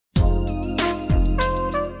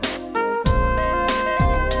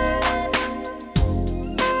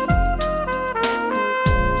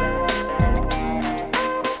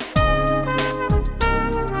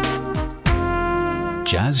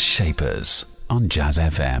Jazz Shapers on Jazz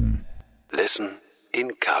FM. Listen in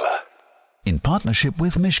colour. In partnership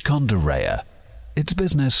with Mishcon de Reya. It's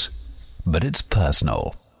business, but it's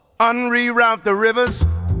personal. Unreroute the rivers,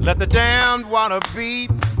 let the damned water beat.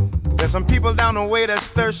 There's some people down the way that's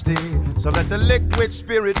thirsty, so let the liquid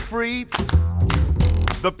spirit free.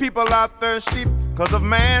 The people are thirsty because of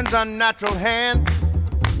man's unnatural hand.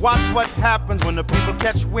 Watch what happens when the people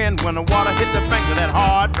catch wind, when the water hits the banks of that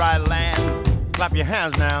hard, dry land. Clap your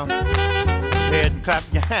hands now. Go ahead and clap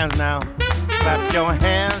your hands now. Clap your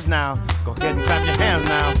hands now. Go ahead and clap your hands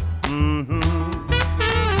now.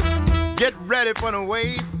 Get ready for the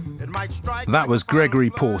wave. That was Gregory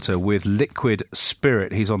Porter with Liquid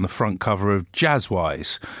Spirit. He's on the front cover of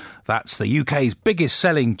Jazzwise. That's the UK's biggest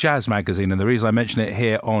selling jazz magazine, and the reason I mention it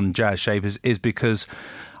here on Jazz Shapers is because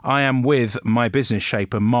I am with my business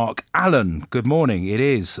shaper, Mark Allen. Good morning. It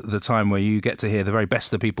is the time where you get to hear the very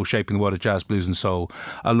best of the people shaping the world of jazz, blues and soul,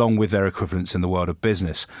 along with their equivalents in the world of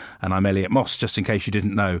business. And I'm Elliot Moss, just in case you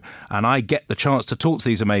didn't know. And I get the chance to talk to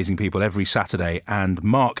these amazing people every Saturday. And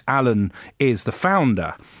Mark Allen is the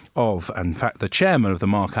founder of, in fact, the chairman of the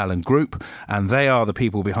Mark Allen Group, and they are the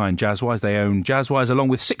people behind Jazzwise. They own Jazzwise along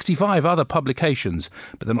with 65 other publications,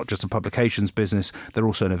 but they're not just a publications business, they're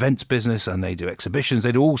also an events business, and they do exhibitions,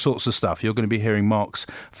 they do all sorts of stuff. You're going to be hearing Mark's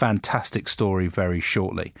fantastic story very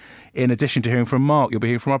shortly. In addition to hearing from Mark, you'll be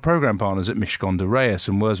hearing from our programme partners at Mishcon de Reya,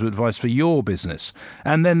 some words of advice for your business.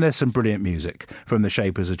 And then there's some brilliant music from the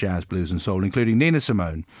shapers of jazz, blues and soul, including Nina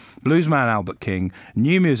Simone, bluesman Albert King,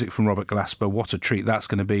 new music from Robert Glasper, what a treat that's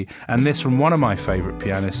going to be, and this from one of my favourite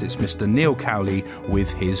pianists, it's Mr. Neil Cowley with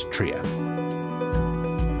his trio.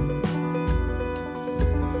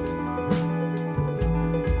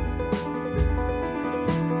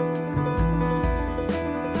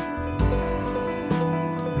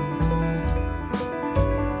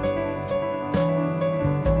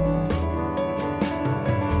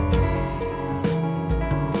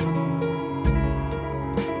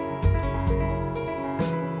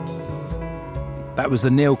 That was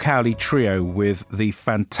the Neil Cowley Trio with the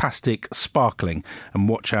fantastic Sparkling, and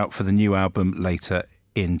watch out for the new album later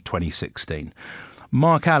in 2016.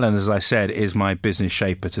 Mark Allen, as I said, is my business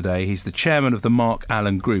shaper today. He's the chairman of the Mark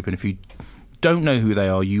Allen Group, and if you don't know who they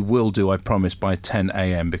are, you will do, I promise, by 10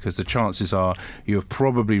 a.m, because the chances are you have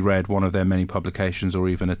probably read one of their many publications or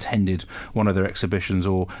even attended one of their exhibitions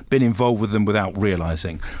or been involved with them without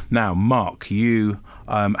realising. Now, Mark, you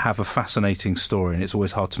have a fascinating story, and it's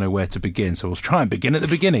always hard to know where to begin, so we'll try and begin at the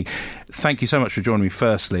beginning. Thank you so much for joining me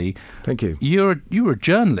firstly. Thank you. You were a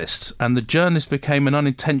journalist, and the journalist became an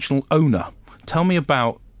unintentional owner. Tell me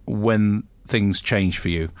about when things changed for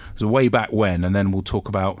you. It was way back when, and then we'll talk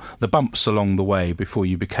about the bumps along the way before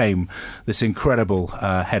you became this incredible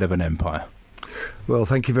head of an empire. Well,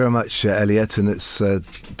 thank you very much, Elliot, and it's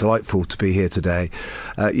delightful to be here today.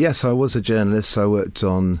 Yes, I was a journalist. I worked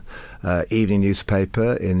on evening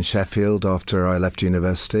newspaper in Sheffield after I left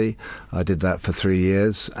university. I did that for 3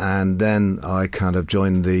 years, and then I kind of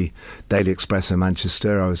joined the Daily Express in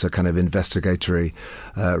Manchester. I was a kind of investigatory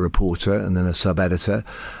reporter and then a sub-editor.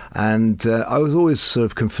 And I was always sort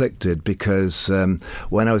of conflicted because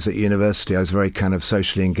when I was at university, I was very kind of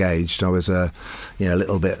socially engaged. I was a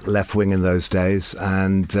little bit left-wing in those days.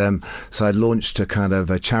 And so I launched a kind of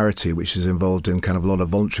a charity which is involved in kind of a lot of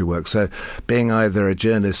voluntary work. So being either a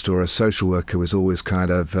journalist or a social worker was always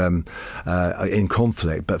kind of in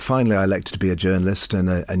conflict. But finally I elected to be a journalist and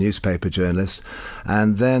a newspaper journalist.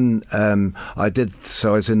 And then I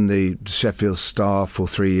was in the Sheffield Star for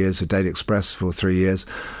 3 years, the Daily Express for 3 years.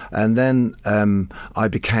 And then I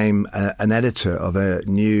became an editor of a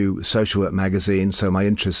new social work magazine. So my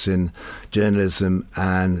interests in journalism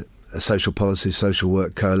and social policy, social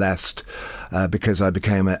work coalesced because I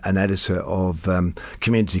became an editor of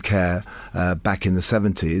community care back in the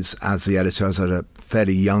 70s. As the editor, I was at a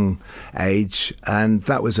fairly young age, and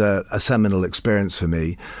that was a seminal experience for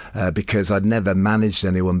me because I'd never managed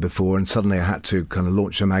anyone before, and suddenly I had to kind of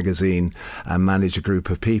launch a magazine and manage a group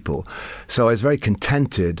of people. So I was very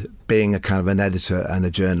contented being a kind of an editor and a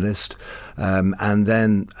journalist. And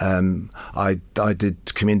then I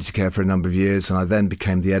did community care for a number of years, and I then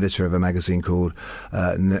became the editor of a magazine called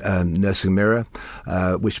Nursing Mirror,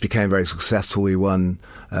 which became very successful. We won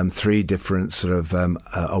 3 different sort of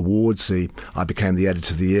awards. I became the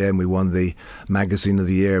editor of the year, and we won the magazine of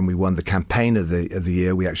the year, and we won the campaign of the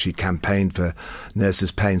year. We actually campaigned for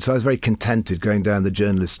Nurses Pain. So I was very contented going down the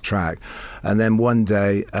journalist track. And then one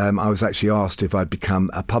day I was actually asked if I'd become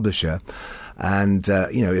a publisher. And,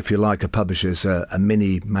 if you like, a publisher is a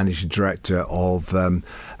mini managing director of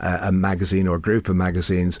a magazine or a group of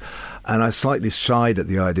magazines. And I slightly shied at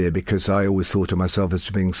the idea because I always thought of myself as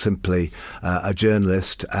being simply a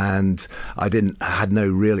journalist, and I had no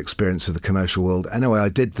real experience of the commercial world. Anyway, I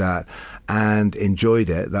did that and enjoyed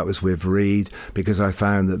it. That was with Reed, because I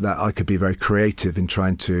found that I could be very creative in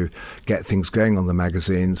trying to get things going on the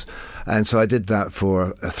magazines. And so I did that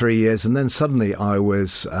for 3 years, and then suddenly I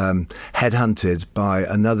was headhunted by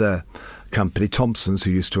another company, Thompson's,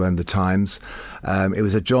 who used to own the Times. It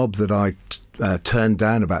was a job that I turned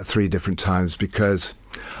down about 3 different times because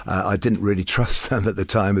I didn't really trust them at the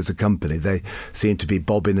time as a company. They seemed to be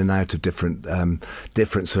bobbing in and out of different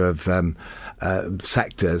sort of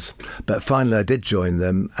sectors. But finally I did join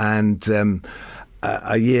them, and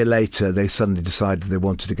a year later they suddenly decided they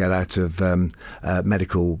wanted to get out of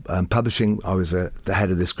medical publishing. I was the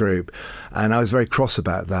head of this group, and I was very cross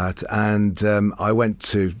about that. And I went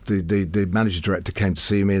to the managing director came to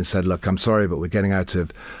see me and said, "Look, I'm sorry, but we're getting out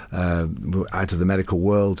of the medical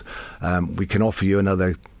world. We can offer you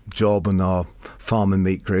another job in our farm and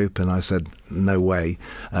meat group." And I said, "No way.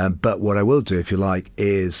 But what I will do, if you like,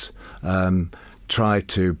 is try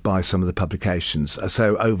to buy some of the publications."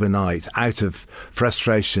 So overnight, out of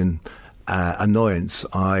frustration, annoyance,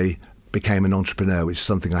 I became an entrepreneur, which is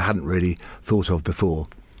something I hadn't really thought of before.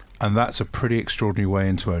 And that's a pretty extraordinary way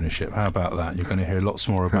into ownership. How about that? You're going to hear lots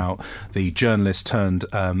more about the journalist turned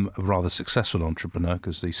rather successful entrepreneur,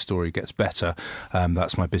 because the story gets better.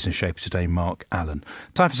 That's my business shaper today, Mark Allen.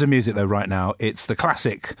 Time for some music, though, right now. It's the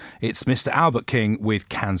classic. It's Mr. Albert King with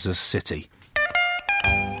Kansas City.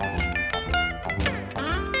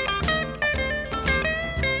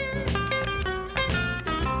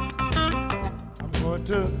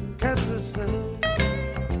 To Kansas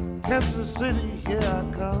City, here I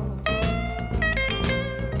come.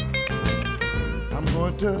 I'm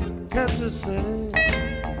going to Kansas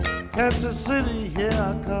City, here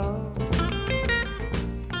I come.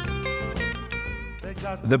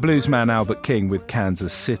 The bluesman Albert King with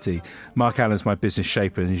Kansas City. Mark Allen's my business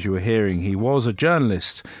shaper, and as you were hearing, he was a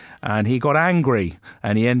journalist, and he got angry,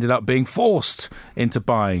 and he ended up being forced into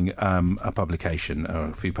buying a publication, or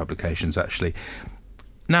a few publications actually.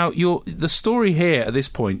 Now, the story here at this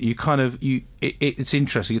point, it's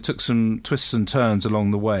interesting. It took some twists and turns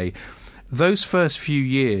along the way. Those first few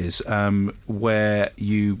years where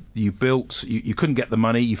you built, you couldn't get the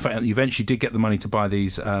money. You eventually did get the money to buy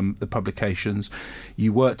these the publications.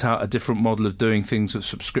 You worked out a different model of doing things with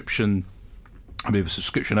subscription. I mean, a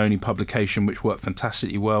subscription-only publication, which worked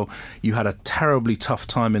fantastically well. You had a terribly tough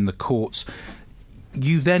time in the courts.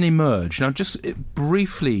 You then emerged. Now, just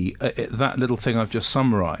briefly, that little thing I've just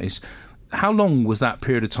summarised, how long was that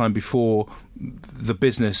period of time before the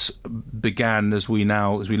business began, as we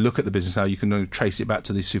look at the business now, you can trace it back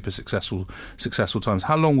to these super successful times.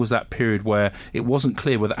 How long was that period where it wasn't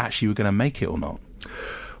clear whether actually you were going to make it or not?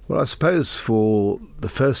 Well, I suppose for the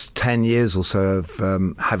first 10 years or so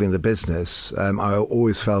of having the business, I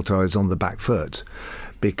always felt I was on the back foot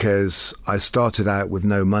because I started out with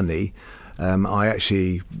no money.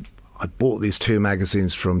 I bought these 2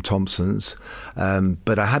 magazines from Thompson's,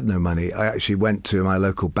 but I had no money. I actually went to my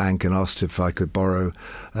local bank and asked if I could borrow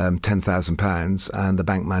 £10,000, and the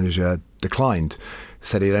bank manager declined.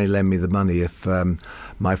 Said he'd only lend me the money if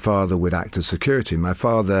my father would act as security. My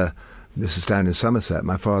father, this is down in Somerset,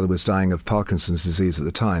 my father was dying of Parkinson's disease at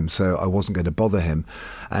the time, so I wasn't going to bother him.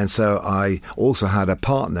 And so I also had a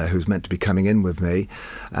partner who's meant to be coming in with me,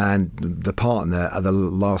 and the partner at the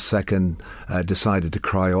last second decided to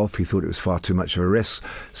cry off. He thought it was far too much of a risk.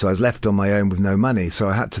 So I was left on my own with no money. So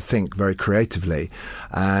I had to think very creatively.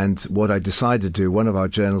 And what I decided to do, one of our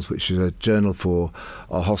journals, which is a journal for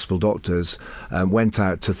our hospital doctors, went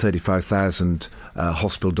out to 35,000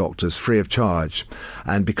 hospital doctors free of charge.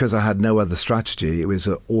 And because I had no other strategy, it was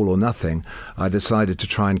all or nothing, I decided to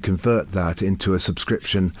try and convert that into a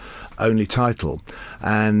subscription only title,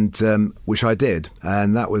 and which I did,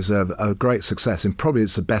 and that was a great success, and probably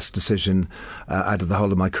it's the best decision out of the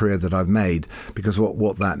whole of my career that I've made, because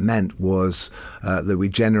what that meant was that we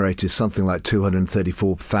generated something like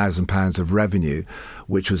 £234,000 of revenue,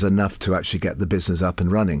 which was enough to actually get the business up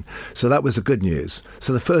and running. So that was the good news.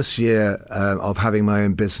 So the first year of having my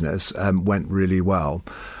own business went really well.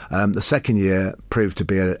 The second year proved to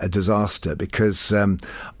be a disaster because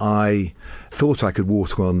I thought I could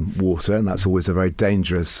walk on water, and that's always a very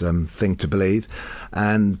dangerous thing to believe.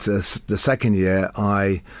 And the second year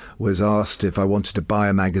I was asked if I wanted to buy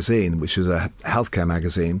a magazine, which was a healthcare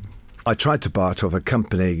magazine. I tried to buy it off a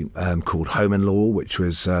company called Home and Law, which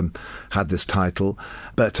was had this title,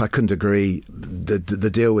 but I couldn't agree the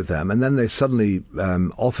deal with them. And then they suddenly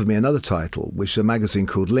offered me another title, which is a magazine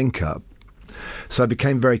called Link Up. So I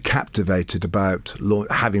became very captivated about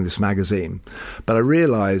having this magazine. But I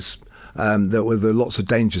realised there were lots of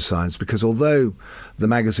danger signs, because although the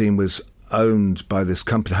magazine was owned by this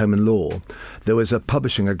company, Home and Law, there was a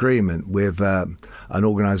publishing agreement with an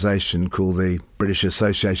organisation called the British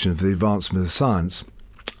Association for the Advancement of Science,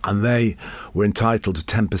 and they were entitled to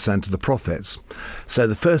 10% of the profits. So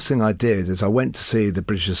the first thing I did is I went to see the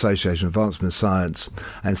British Association of Advancement of Science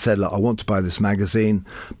and said, look, I want to buy this magazine,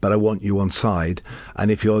 but I want you on side. And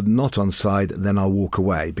if you're not on side, then I'll walk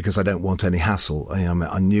away, because I don't want any hassle.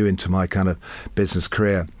 I'm new into my kind of business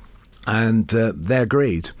career. And they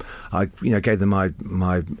agreed. I gave them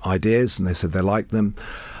my ideas, and they said they liked them.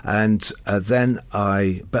 And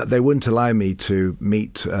but they wouldn't allow me to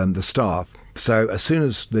meet the staff. So as soon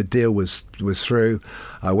as the deal was through,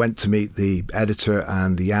 I went to meet the editor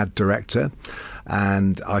and the ad director,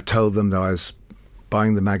 and I told them that I was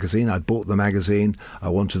buying the magazine. I'd bought the magazine. I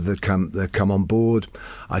wanted to come on board.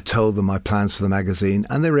 I told them my plans for the magazine,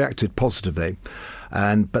 and they reacted positively.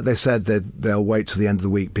 But they said that they'll wait till the end of the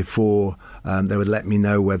week before they would let me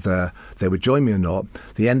know whether they would join me or not.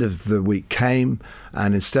 The end of the week came,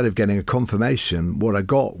 and instead of getting a confirmation, what I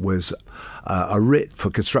got was a writ for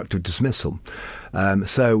constructive dismissal.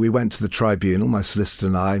 So we went to the tribunal, my solicitor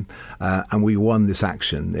and I, and we won this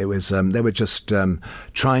action. It was they were just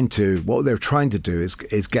trying to do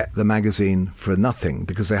is get the magazine for nothing,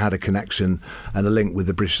 because they had a connection and a link with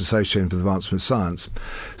the British Association for the Advancement of Science.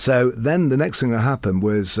 So then the next thing that happened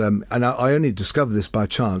was, and I only discovered this by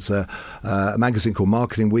chance, a magazine called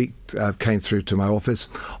Marketing Week came through to my office.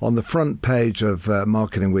 On the front page of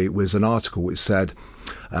Marketing Week was an article which said,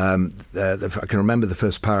 I can remember the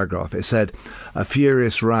first paragraph. It said, a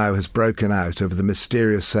furious row has broken out over the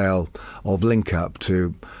mysterious sale of Link Up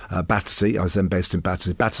to Battersea. I was then based in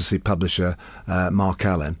Battersea publisher Mark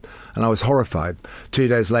Allen. And I was horrified. 2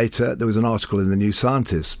 days later, there was an article in the New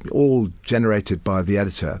Scientist, all generated by the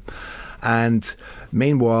editor. And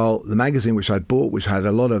meanwhile, the magazine which I'd bought, which had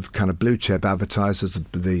a lot of kind of blue chip advertisers,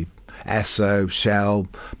 the Esso, Shell,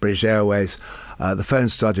 British Airways, the phone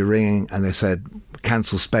started ringing, and they said,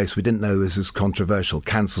 cancel space. We didn't know this was controversial.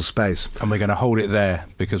 Cancel space. And we're going to hold it there,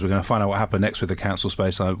 because we're going to find out what happened next with the cancel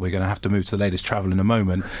space. We're going to have to move to the latest travel in a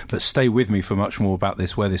moment. But stay with me for much more about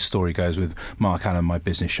this, where this story goes with Mark Allen, my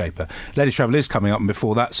business shaper. Latest travel is coming up, and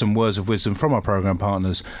before that, some words of wisdom from our programme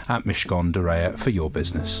partners at Mishcon de Reya for your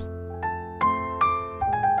business.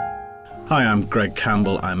 Hi, I'm Greg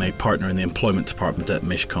Campbell. I'm a partner in the employment department at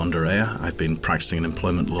Mishcon de Reya. I've been practising in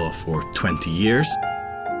employment law for 20 years.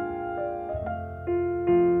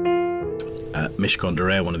 At Mishcon de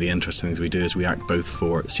Reya, one of the interesting things we do is we act both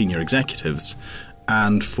for senior executives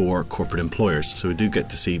and for corporate employers. So we do get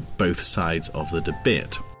to see both sides of the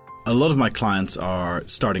debate. A lot of my clients are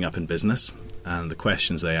starting up in business, and the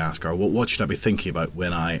questions they ask are, well, what should I be thinking about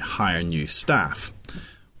when I hire new staff?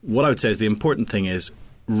 What I would say is the important thing is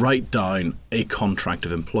write down a contract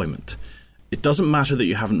of employment. It doesn't matter that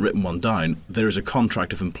you haven't written one down. There is a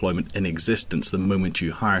contract of employment in existence the moment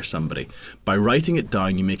you hire somebody. By writing it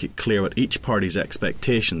down, you make it clear what each party's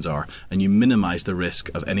expectations are, and you minimise the risk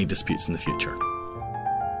of any disputes in the future.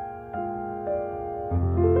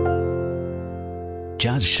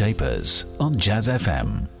 Jazz Shapers on Jazz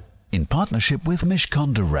FM, in partnership with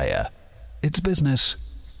Mishcon de Reya. It's business,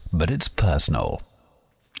 but it's personal.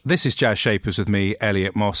 This is Jazz Shapers with me,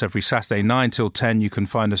 Elliot Moss. Every Saturday, 9 till 10, you can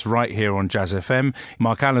find us right here on Jazz FM.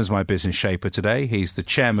 Mark Allen's my business shaper today. He's the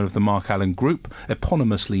chairman of the Mark Allen Group,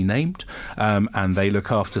 eponymously named, and they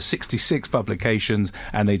look after 66 publications,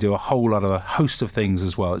 and they do a host of things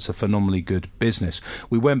as well. It's a phenomenally good business.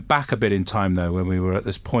 We went back a bit in time, though, when we were at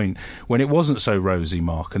this point when it wasn't so rosy,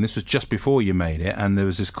 Mark, and this was just before you made it, and there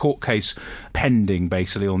was this court case pending,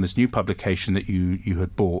 basically, on this new publication that you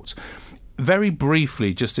had bought. Very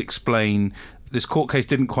briefly, just explain, this court case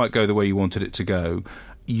didn't quite go the way you wanted it to go.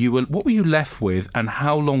 What were you left with, and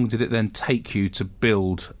how long did it then take you to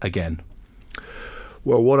build again?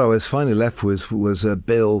 Well, what I was finally left with was a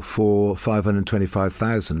bill for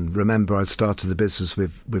 $525,000. Remember, I'd started the business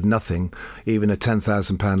with nothing, even a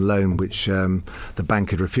 £10,000 loan, which the bank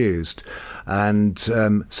had refused. And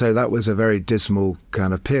so that was a very dismal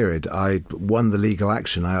kind of period. I won the legal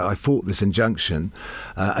action. I fought this injunction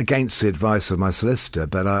against the advice of my solicitor,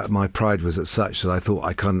 but my pride was at such that I thought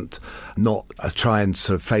I couldn't not try and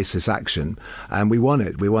sort of face this action. And we won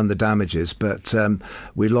it. We won the damages, but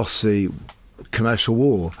we lost the commercial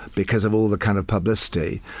war because of all the kind of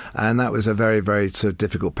publicity, and that was a very, very sort of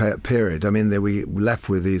difficult period. I mean, we were left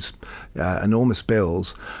with these enormous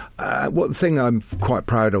bills. One thing I'm quite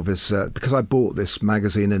proud of is because I bought this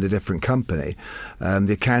magazine in a different company,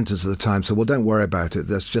 the accountants at the time said, well, don't worry about it,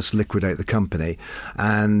 let's just liquidate the company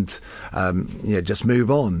and just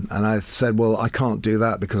move on. And I said, well, I can't do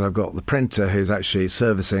that because I've got the printer who's actually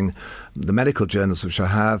servicing the medical journals which I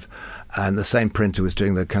have, and the same printer was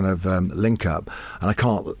doing the kind of link up, and I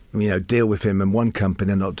can't deal with him in one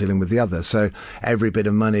company and not dealing with the other. So every bit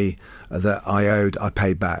of money that I owed, I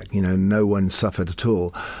paid back. No one suffered at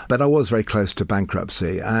all. But I was very close to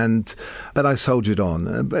bankruptcy, but I soldiered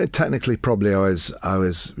on. But technically, probably I was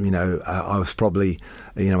probably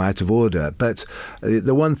out of order. But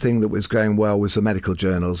the one thing that was going well was the medical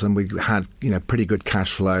journals, and we had pretty good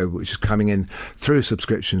cash flow, which is coming in through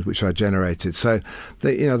subscriptions, which I generated. So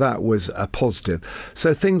that was a positive.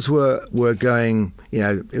 So things were going.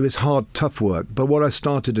 It was hard, tough work. But what I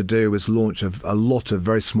started to do was launch a lot of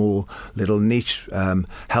very small little niche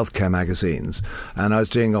healthcare magazines, and I was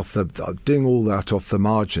doing all that off the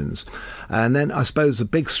margins. And then I suppose the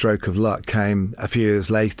big stroke of luck came a few years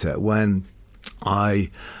later when I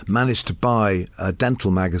managed to buy a dental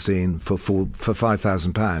magazine for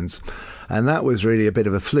 £5,000, and that was really a bit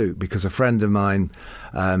of a fluke because a friend of mine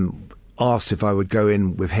asked if I would go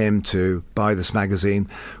in with him to buy this magazine.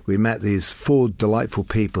 We met these 4 delightful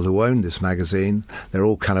people who owned this magazine. They're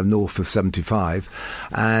all kind of north of 75,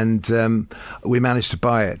 and we managed to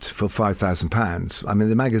buy it for £5,000. I mean,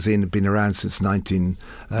 the magazine had been around since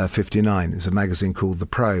 1959. It's a magazine called The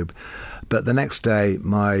Probe. But the next day,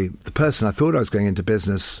 the person I thought I was going into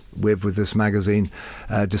business with this magazine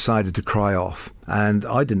decided to cry off. And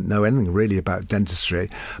I didn't know anything really about dentistry,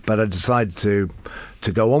 but I decided to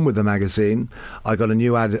go on with the magazine. I got a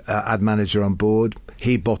new ad manager on board.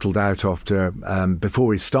 He bottled out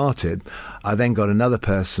before he started. I then got another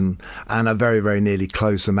person, and I very, very nearly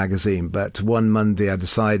closed the magazine. But one Monday I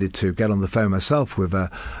decided to get on the phone myself with an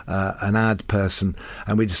ad person,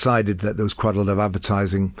 and we decided that there was quite a lot of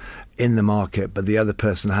advertising in the market, but the other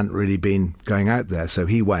person hadn't really been going out there, so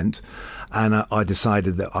he went. And I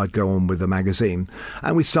decided that I'd go on with the magazine.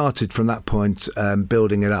 And we started from that point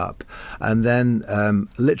building it up. And then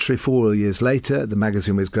literally 4 years later, the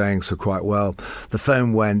magazine was going so quite well. The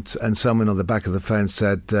phone went, and someone on the back of the phone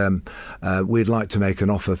said, we'd like to make an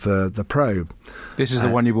offer for The Probe. This is the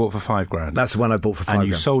one you bought for £5,000? That's the one I bought for £5,000. And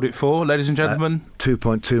you sold it for, ladies and gentlemen?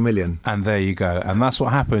 2.2 million. And there you go. And that's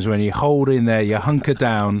what happens when you hold in there, you hunker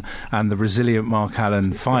down, and the resilient Mark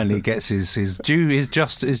Allen finally gets his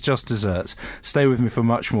just desserts. Stay with me for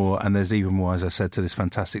much more, and there's even more, as I said, to this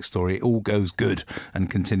fantastic story. It all goes good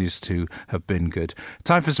and continues to have been good.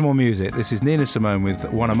 Time for some more music. This is Nina Simone with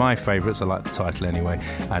one of my favourites. I like the title anyway,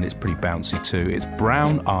 and it's pretty bouncy too. It's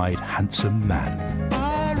Brown-Eyed Handsome Man.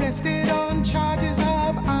 Arrested on charges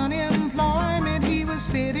of unemployment, he was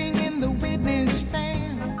sitting in the witness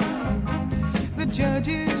stand. The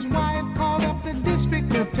judge's wife called up the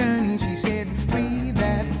district attorney. She said, free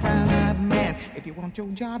that brown-eyed man. If you want your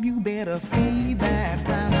job, you better free that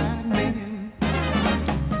brown-eyed man.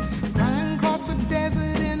 Riding across the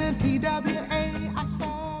desert in a TWA, I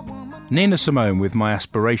saw a woman. Nina Simone with my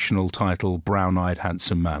aspirational title, Brown-Eyed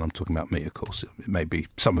Handsome Man. I'm talking about me, of course. It may be,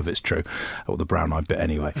 some of it's true, or the brown-eyed bit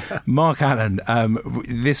anyway. Mark Allen,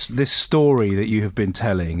 this story that you have been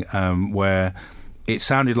telling, where it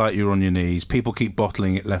sounded like you were on your knees, people keep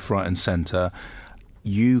bottling it left, right and centre.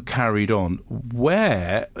 You carried on.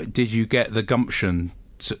 Where did you get the gumption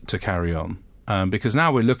to carry on? Because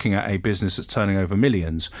now we're looking at a business that's turning over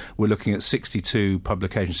millions. We're looking at 66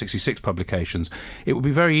 publications. It would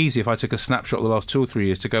be very easy if I took a snapshot of the last 2 or 3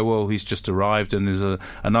 years to go, well, he's just arrived and there's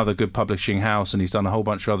another good publishing house and he's done a whole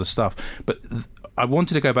bunch of other stuff. But I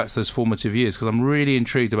wanted to go back to those formative years because I'm really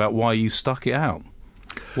intrigued about why you stuck it out.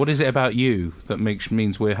 What is it about you that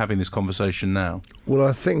means we're having this conversation now? Well,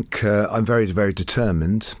 I think I'm very, very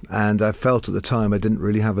determined, and I felt at the time I didn't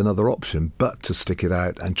really have another option but to stick it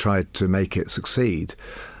out and try to make it succeed.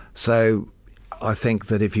 So I think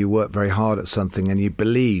that if you work very hard at something and you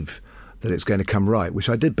believe that it's going to come right, which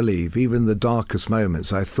I did believe, even in the darkest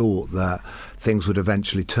moments, I thought that things would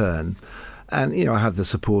eventually turn. And, I have the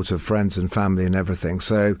support of friends and family and everything.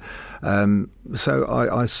 So So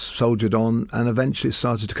I soldiered on, and eventually it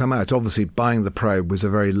started to come out. Obviously, buying the Probe was a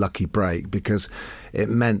very lucky break because it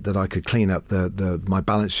meant that I could clean up my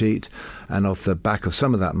balance sheet, and off the back of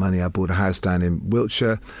some of that money, I bought a house down in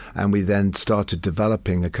Wiltshire, and we then started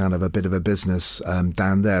developing a bit of a business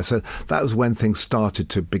down there. So that was when things started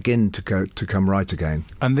to begin to come right again.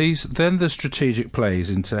 And then the strategic plays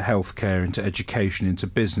into healthcare, into education, into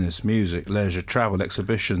business, music, leisure, travel,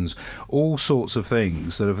 exhibitions, all sorts of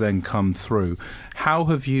things that have then come through. How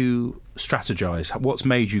have you strategised? What's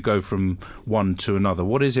made you go from one to another?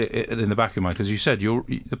 What is it in the back of your mind? Because you said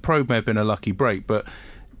the Probe may have been a lucky break, but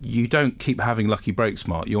you don't keep having lucky breaks,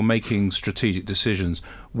 Mark. You're making strategic decisions.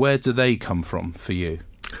 Where do they come from for you?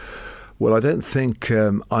 Well, I don't think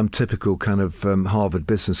I'm typical Harvard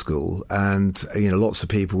Business School, and lots of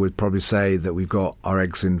people would probably say that we've got our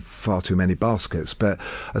eggs in far too many baskets. But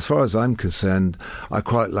as far as I'm concerned, I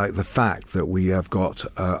quite like the fact that we have got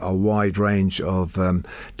a wide range of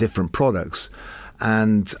different products.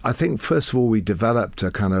 And I think, first of all, we developed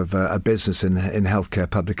a business in healthcare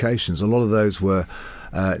publications. A lot of those were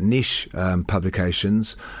niche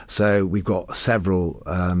publications. So we've got several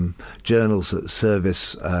journals that serve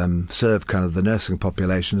the nursing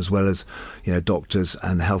population, as well as doctors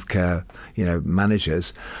and healthcare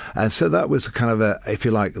managers. And so that was if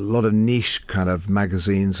you like, a lot of niche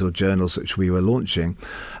magazines or journals which we were launching,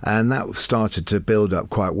 and that started to build up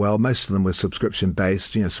quite well. Most of them were subscription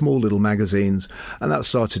based, small little magazines, and that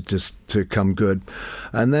started to come good.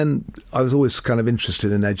 And then I was always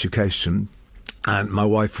interested in education. And my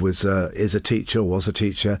wife was a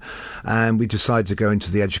teacher, and we decided to go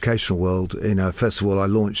into the educational world. First of all, I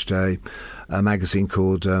launched a magazine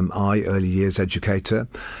called Early Years Educator,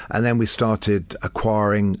 and then we started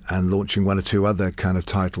acquiring and launching one or two other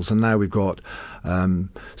titles, and now we've got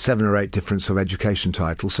 7 or 8 different education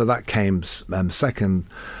titles. So that came second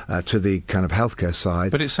to the healthcare side.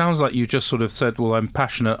 But it sounds like you just sort of said, well, I'm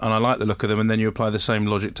passionate and I like the look of them, and then you apply the same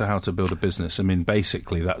logic to how to build a business. I mean,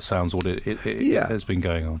 basically, that sounds what it has been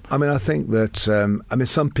going on. I mean, I think that,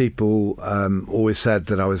 some people always said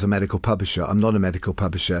that I was a medical publisher. I'm not a medical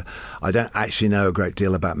publisher. I don't actually know a great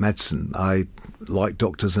deal about medicine. I like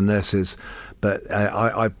doctors and nurses, but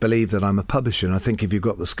I believe that I'm a publisher, and I think if you've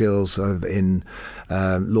got the skills in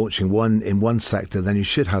launching one sector, then you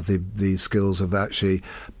should have the skills of actually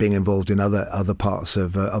being involved in other parts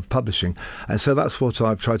of publishing. And so that's what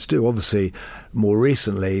I've tried to do. Obviously, more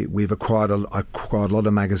recently, we've acquired a lot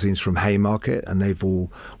of magazines from Haymarket, and they've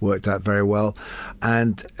all worked out very well.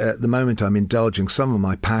 And at the moment, I'm indulging some of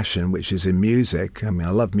my passion, which is in music. I mean,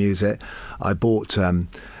 I love music. I bought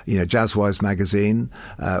Jazzwise magazine,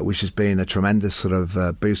 which has been a tremendous sort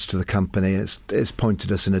of boost to the company. It's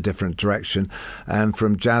pointed us in a different direction. And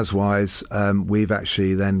from Jazzwise, we've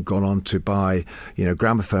actually then gone on to buy,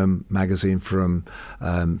 Gramophone magazine from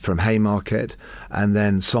Haymarket, and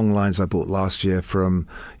then Songlines I bought last year from,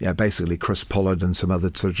 basically Chris Pollard and some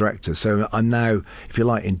other sort of directors. So I'm now, if you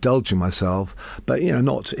like, indulging myself, but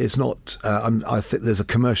I think there's a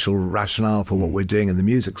commercial rationale for what we're doing in the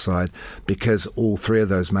music side, because all 3 of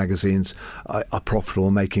those magazines are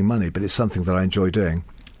profitable, making money, but it's something that I enjoy doing.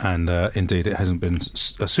 And indeed, it hasn't been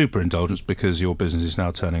a super indulgence, because your business is now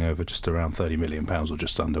turning over just around £30 million or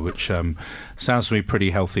just under, which sounds to me pretty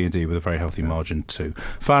healthy indeed, with a very healthy margin too.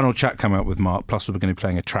 Final chat coming up with Mark, plus we're going to be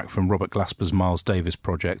playing a track from Robert Glasper's Miles Davis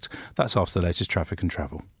project. That's after the latest traffic and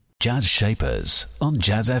travel. Jazz Shapers on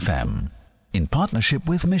Jazz FM, in partnership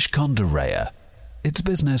with Mishcon de Reya. It's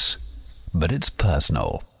business, but it's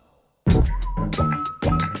personal.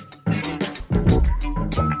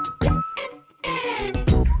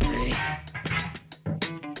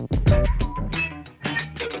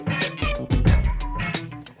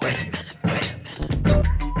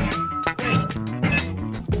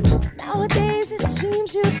 Nowadays it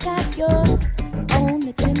seems you got your own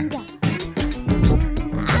agenda.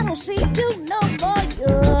 I don't see you no more,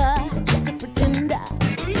 you're just a pretender.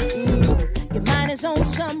 Your mind is on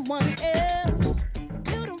someone else.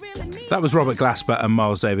 That was Robert Glasper and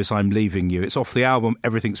Miles Davis, I'm Leaving You. It's off the album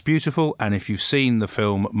Everything's Beautiful, and if you've seen the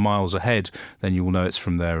film Miles Ahead, then you will know it's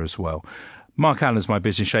from there as well. Mark Allen's my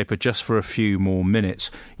business shaper, just for a few more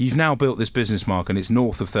minutes. You've now built this business, Mark, and it's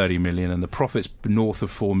north of 30 million, and the profit's north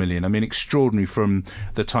of 4 million. I mean, extraordinary from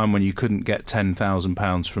the time when you couldn't get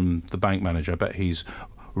 £10,000 from the bank manager. I bet he's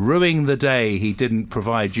ruining the day he didn't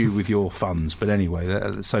provide you with your funds. But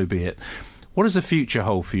anyway, so be it. What does the future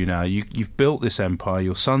hold for you now? You've built this empire.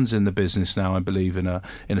 Your son's in the business now, I believe, in a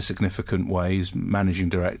significant way. He's managing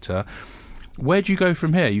director. Where do you go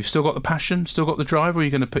from here? You've still got the passion, still got the drive, or are you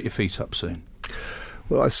going to put your feet up soon?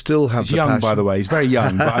 Well, I still have He's the young, passion. by the way. He's very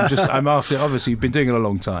young, but I'm asking, obviously, you've been doing it a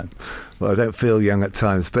long time. Well, I don't feel young at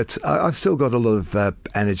times, but I've still got a lot of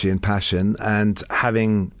energy and passion, and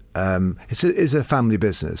having... it's a family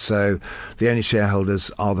business, so the only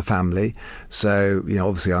shareholders are the family. So,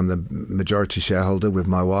 obviously I'm the majority shareholder with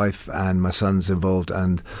my wife, and my son's involved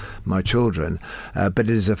and my children. But it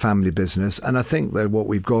is a family business, and I think that what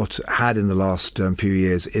we've had in the last few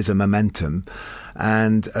years is a momentum.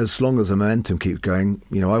 And as long as the momentum keeps going,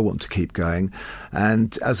 I want to keep going.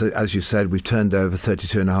 And as you said, we've turned over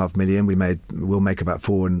 32.5 million. We'll make about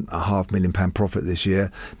 £4.5 million profit this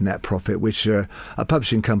year, net profit, which a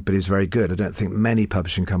publishing company is very good. I don't think many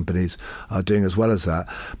publishing companies are doing as well as that.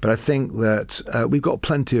 But I think that we've got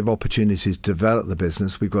plenty of opportunities to develop the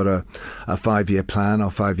business. We've got a 5-year plan.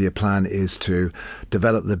 Our 5-year plan is to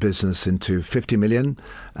develop the business into 50 million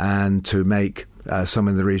and to make some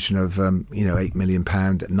in the region of £8 million,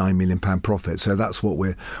 £9 million profit. So that's what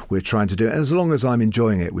we're trying to do. And as long as I'm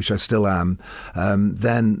enjoying it, which I still am,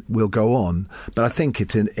 then we'll go on. But I think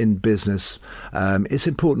in business, it's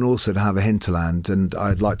important also to have a hinterland, and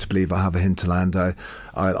I'd like to believe I have a hinterland.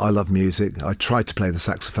 I love music. I try to play the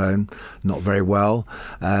saxophone, not very well,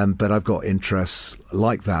 but I've got interests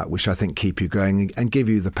like that, which I think keep you going and give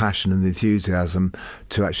you the passion and the enthusiasm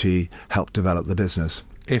to actually help develop the business.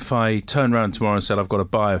 If I turn around tomorrow and said, I've got a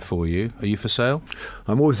buyer for you, are you for sale?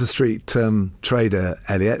 I'm always a street trader,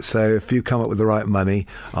 Elliot, so if you come up with the right money,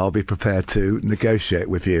 I'll be prepared to negotiate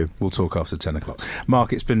with you. We'll talk after 10 o'clock.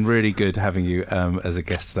 Mark, it's been really good having you as a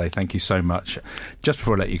guest today. Thank you so much. Just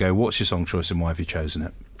before I let you go, what's your song choice and why have you chosen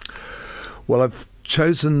it? Well, I've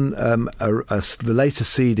chosen the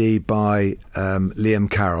latest CD by Liam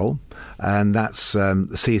Carroll, and that's The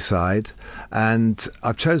Seaside. And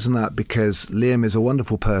I've chosen that because Liam is a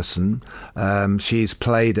wonderful person. She's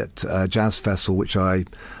played at Jazz Festival, which I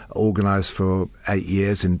organised for 8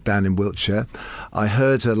 years down in Wiltshire. I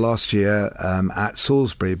heard her last year at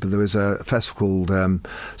Salisbury, but there was a festival called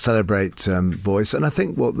Celebrate Voice, and I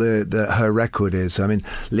think what her record is, I mean,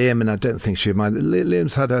 Liam, and I don't think she'd mind,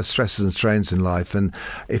 Liam's had her stresses and strains in life, and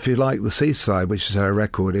if you like, The Seaside, which is her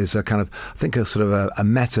record, is a kind of, I think, a sort of a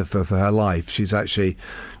metaphor for her life. She's actually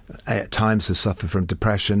at times has suffered from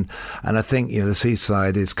depression, and I think The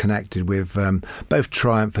Seaside is connected with both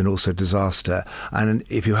triumph and also disaster. And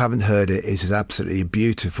if you haven't heard it, it is absolutely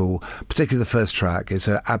beautiful, particularly the first track. It's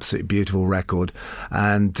an absolutely beautiful record,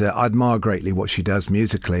 and I admire greatly what she does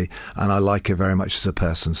musically, and I like her very much as a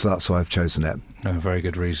person, so that's why I've chosen it. A very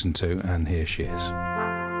good reason to, and here she is.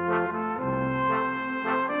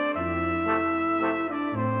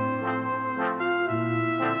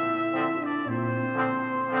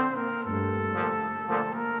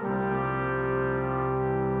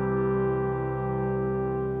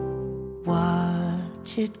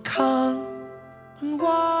 Watch it come and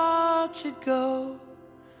watch it go.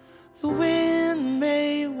 The wind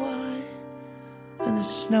may whine and the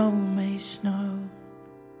snow may snow.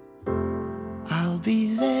 I'll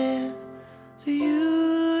be there, the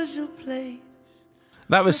usual place.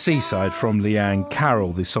 That was Seaside from Leanne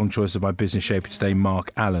Carroll, the song choice of my business shaper today,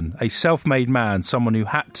 Mark Allen. A self-made man, someone who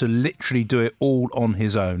had to literally do it all on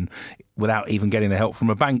his own without even getting the help from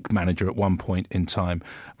a bank manager at one point in time.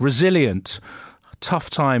 Resilient.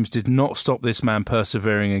 Tough times did not stop this man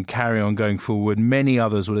persevering and carry on going forward. Many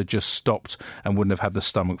others would have just stopped and wouldn't have had the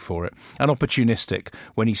stomach for it. And opportunistic.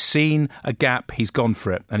 When he's seen a gap, he's gone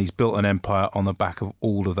for it, and he's built an empire on the back of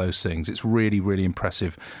all of those things. It's really, really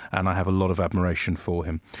impressive, and I have a lot of admiration for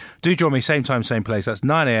him. Do join me, same time, same place. That's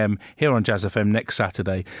 9 a.m. here on Jazz FM next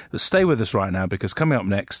Saturday. But stay with us right now, because coming up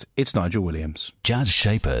next, it's Nigel Williams. Jazz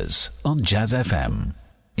Shapers on Jazz FM,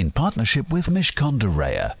 in partnership with Mishcon de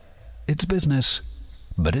Reya. It's business,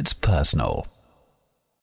 but it's personal.